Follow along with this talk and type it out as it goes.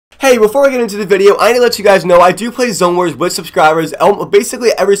Hey, before I get into the video, I need to let you guys know I do play Zone Wars with subscribers basically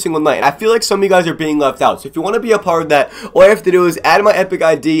every single night. And I feel like some of you guys are being left out. So if you want to be a part of that, all you have to do is add my Epic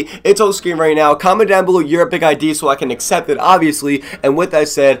ID. It's on screen right now. Comment down below your Epic ID so I can accept it, obviously. And with that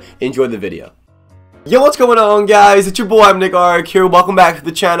said, enjoy the video. Yo, what's going on, guys? It's your boy, NickArg here. Welcome back to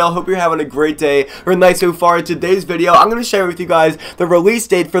the channel. Hope you're having a great day or night so far. In today's video, I'm going to share with you guys the release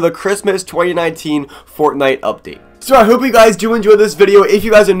date for the Christmas 2019 Fortnite update. So I hope you guys do enjoy this video. If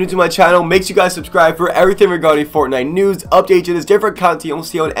you guys are new to my channel, make sure you guys subscribe for everything regarding Fortnite news, updates, and different content you won't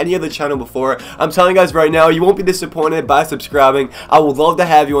see on any other channel before. I'm telling you guys right now, you won't be disappointed by subscribing. I would love to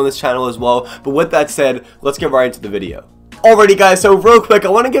have you on this channel as well. But with that said, let's get right into the video. Alrighty guys, so real quick, I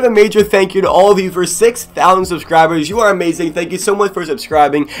want to give a major thank you to all of you for 6,000 subscribers. You are amazing. Thank you so much for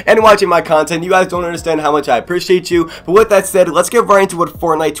subscribing and watching my content. You guys don't understand how much I appreciate you. But with that said, let's get right into what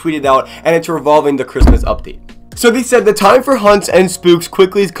Fortnite tweeted out, and it's revolving the Christmas update. So they said the time for hunts and spooks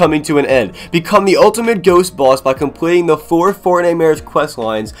quickly is coming to an end. Become the ultimate ghost boss by completing the 4 Fortnite Mayor's quest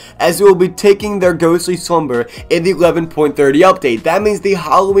lines, as they will be taking their ghostly slumber in the 11.30 update. That means the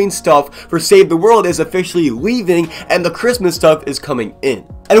Halloween stuff for Save the World is officially leaving and the Christmas stuff is coming in.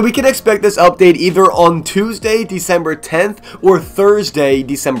 And we can expect this update either on Tuesday, December 10th or Thursday,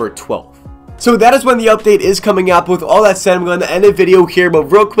 December 12th. So that is when the update is coming out. With all that said, I'm going to end the video here, but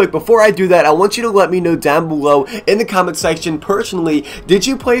real quick, before I do that, I want you to let me know down below in the comment section, personally, did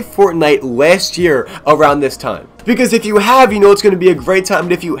you play Fortnite last year around this time? Because if you have, you know it's going to be a great time,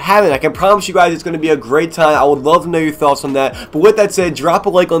 and if you haven't, I can promise you guys it's going to be a great time. I would love to know your thoughts on that. But with that said, drop a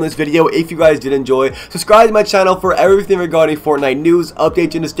like on this video if you guys did enjoy. Subscribe to my channel for everything regarding Fortnite news,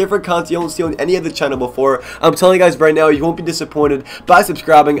 updates, and just different content you won't see on any other channel before. I'm telling you guys right now, you won't be disappointed by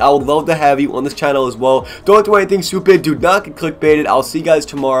subscribing. I would love to have you on this channel as well. Don't do anything stupid. Do not get clickbaited. I'll see you guys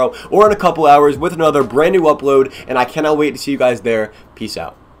tomorrow or in a couple hours with another brand new upload, and I cannot wait to see you guys there. Peace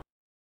out.